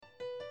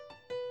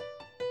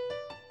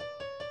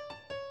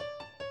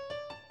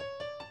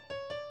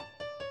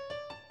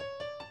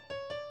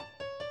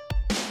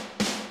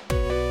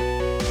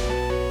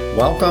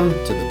Welcome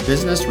to the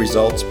Business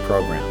Results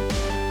Program.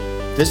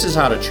 This is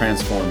how to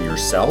transform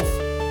yourself,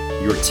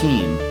 your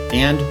team,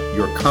 and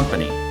your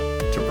company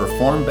to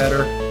perform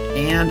better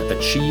and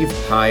achieve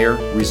higher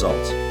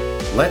results.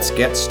 Let's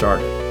get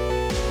started.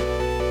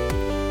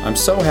 I'm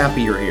so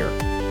happy you're here.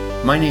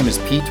 My name is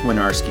Pete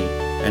Winiarski,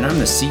 and I'm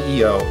the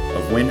CEO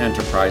of Win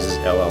Enterprises,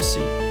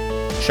 LLC.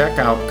 Check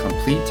out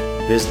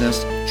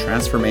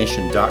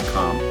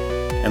CompleteBusinessTransformation.com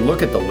and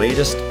look at the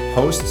latest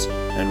posts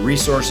and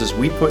resources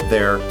we put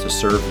there to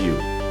serve you.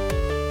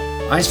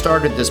 I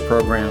started this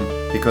program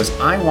because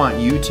I want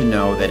you to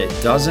know that it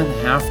doesn't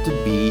have to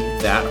be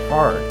that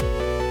hard.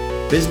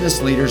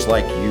 Business leaders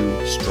like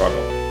you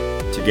struggle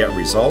to get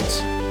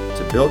results,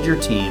 to build your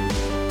team,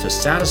 to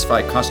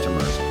satisfy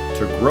customers,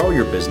 to grow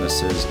your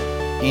businesses,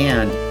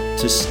 and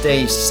to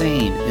stay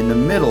sane in the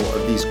middle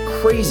of these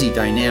crazy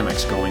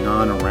dynamics going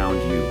on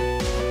around you.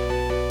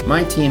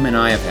 My team and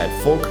I have had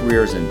full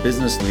careers in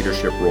business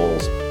leadership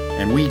roles,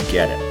 and we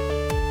get it.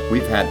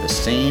 We've had the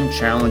same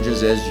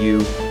challenges as you,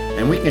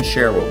 and we can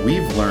share what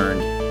we've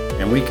learned,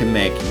 and we can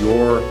make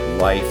your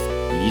life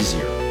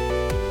easier.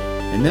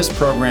 In this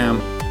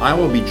program, I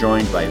will be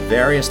joined by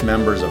various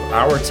members of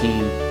our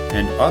team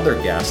and other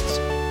guests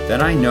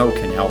that I know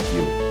can help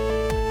you.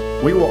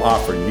 We will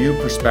offer new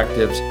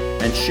perspectives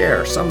and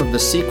share some of the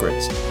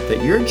secrets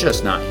that you're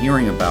just not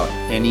hearing about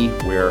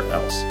anywhere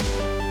else.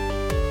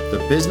 The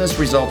Business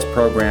Results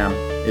Program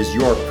is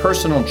your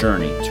personal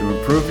journey to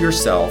improve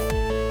yourself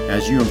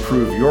as you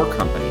improve your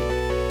company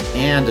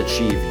and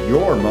achieve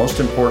your most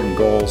important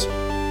goals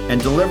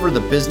and deliver the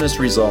business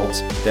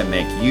results that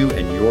make you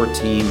and your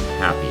team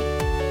happy.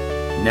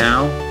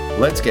 Now,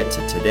 let's get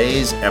to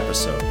today's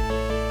episode.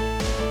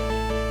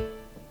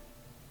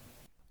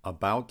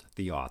 About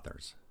the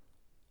authors.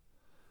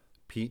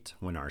 Pete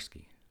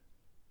Winiarski.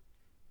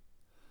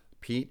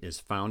 Pete is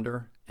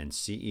founder and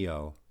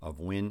CEO of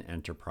Win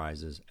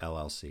Enterprises,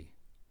 LLC.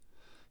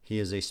 He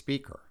is a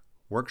speaker,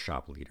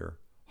 workshop leader,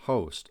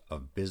 host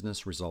of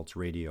Business Results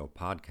Radio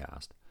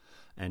podcast,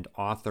 and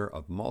author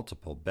of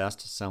multiple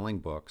best-selling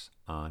books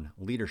on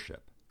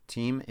leadership,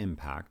 team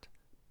impact,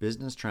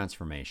 business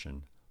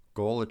transformation,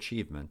 goal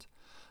achievement,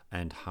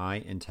 and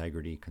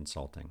high-integrity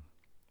consulting.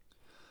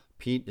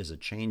 Pete is a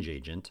change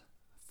agent,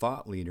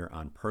 thought leader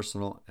on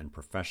personal and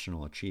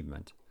professional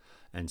achievement,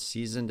 and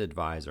seasoned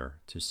advisor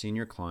to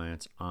senior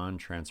clients on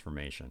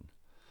transformation.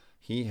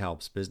 He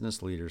helps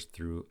business leaders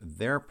through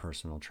their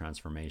personal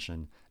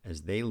transformation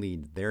as they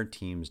lead their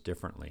teams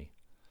differently,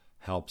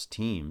 helps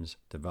teams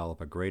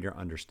develop a greater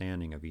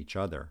understanding of each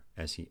other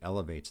as he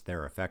elevates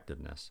their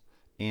effectiveness,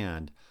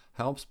 and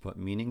helps put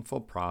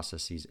meaningful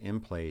processes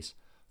in place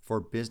for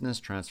business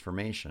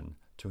transformation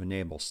to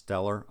enable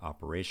stellar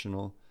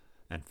operational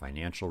and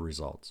financial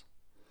results.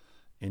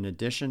 In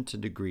addition to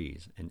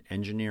degrees in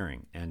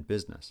engineering and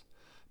business,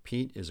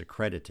 Pete is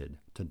accredited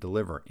to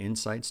deliver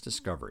insights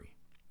discovery,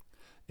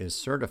 is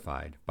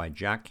certified by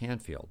Jack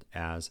Canfield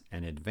as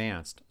an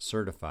advanced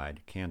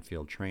certified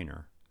Canfield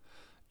trainer,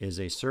 is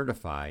a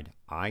certified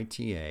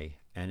ITA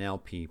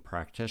NLP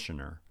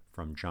practitioner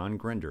from John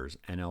Grinder's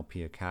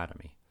NLP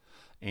Academy,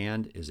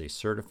 and is a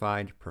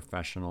certified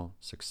professional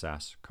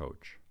success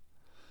coach.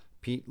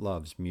 Pete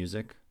loves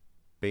music,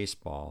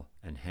 baseball,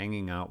 and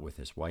hanging out with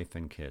his wife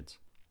and kids.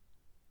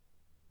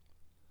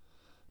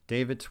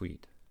 David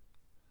Tweet.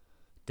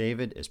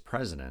 David is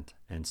president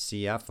and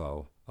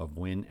CFO of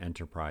Win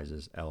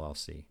Enterprises,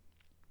 LLC.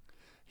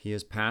 He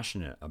is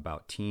passionate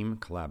about team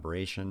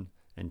collaboration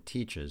and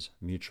teaches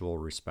mutual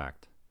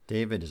respect.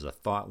 David is a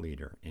thought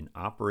leader in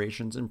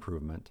operations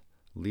improvement,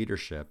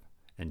 leadership,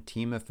 and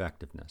team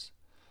effectiveness,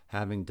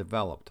 having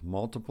developed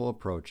multiple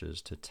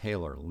approaches to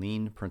tailor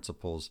lean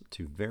principles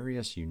to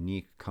various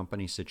unique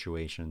company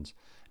situations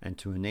and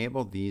to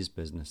enable these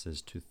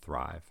businesses to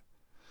thrive.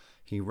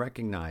 He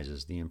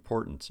recognizes the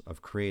importance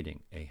of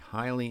creating a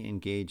highly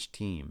engaged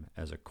team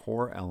as a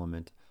core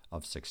element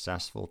of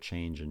successful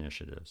change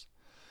initiatives.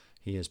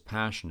 He is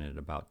passionate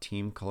about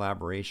team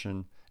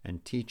collaboration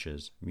and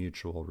teaches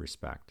mutual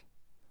respect.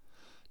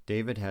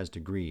 David has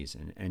degrees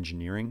in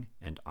engineering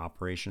and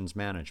operations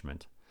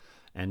management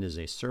and is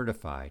a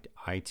certified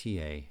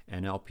ITA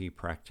NLP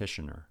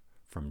practitioner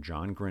from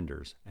John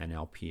Grinder's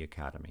NLP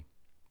Academy.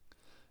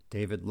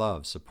 David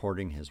loves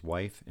supporting his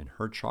wife in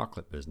her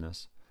chocolate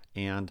business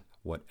and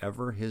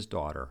whatever his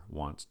daughter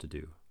wants to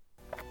do.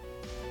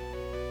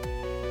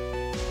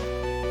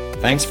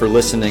 Thanks for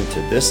listening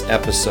to this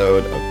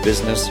episode of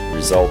Business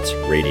Results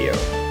Radio.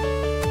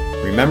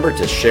 Remember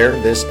to share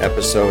this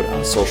episode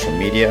on social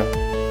media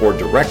or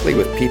directly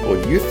with people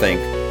you think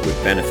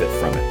would benefit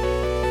from it.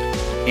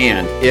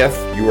 And if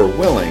you are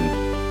willing,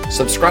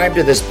 subscribe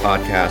to this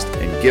podcast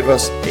and give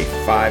us a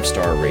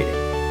 5-star rating.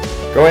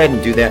 Go ahead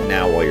and do that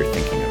now while you're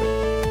thinking of it.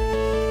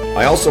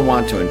 I also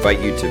want to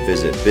invite you to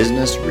visit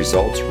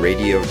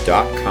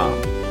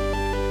businessresultsradio.com.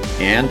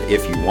 And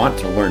if you want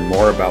to learn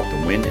more about the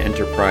Win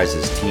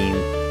Enterprises team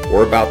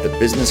or about the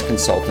business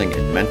consulting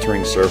and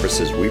mentoring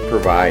services we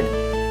provide,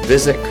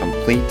 visit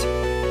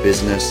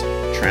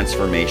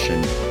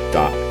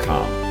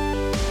CompleteBusinessTransformation.com.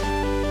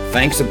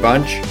 Thanks a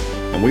bunch,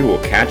 and we will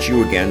catch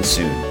you again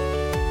soon.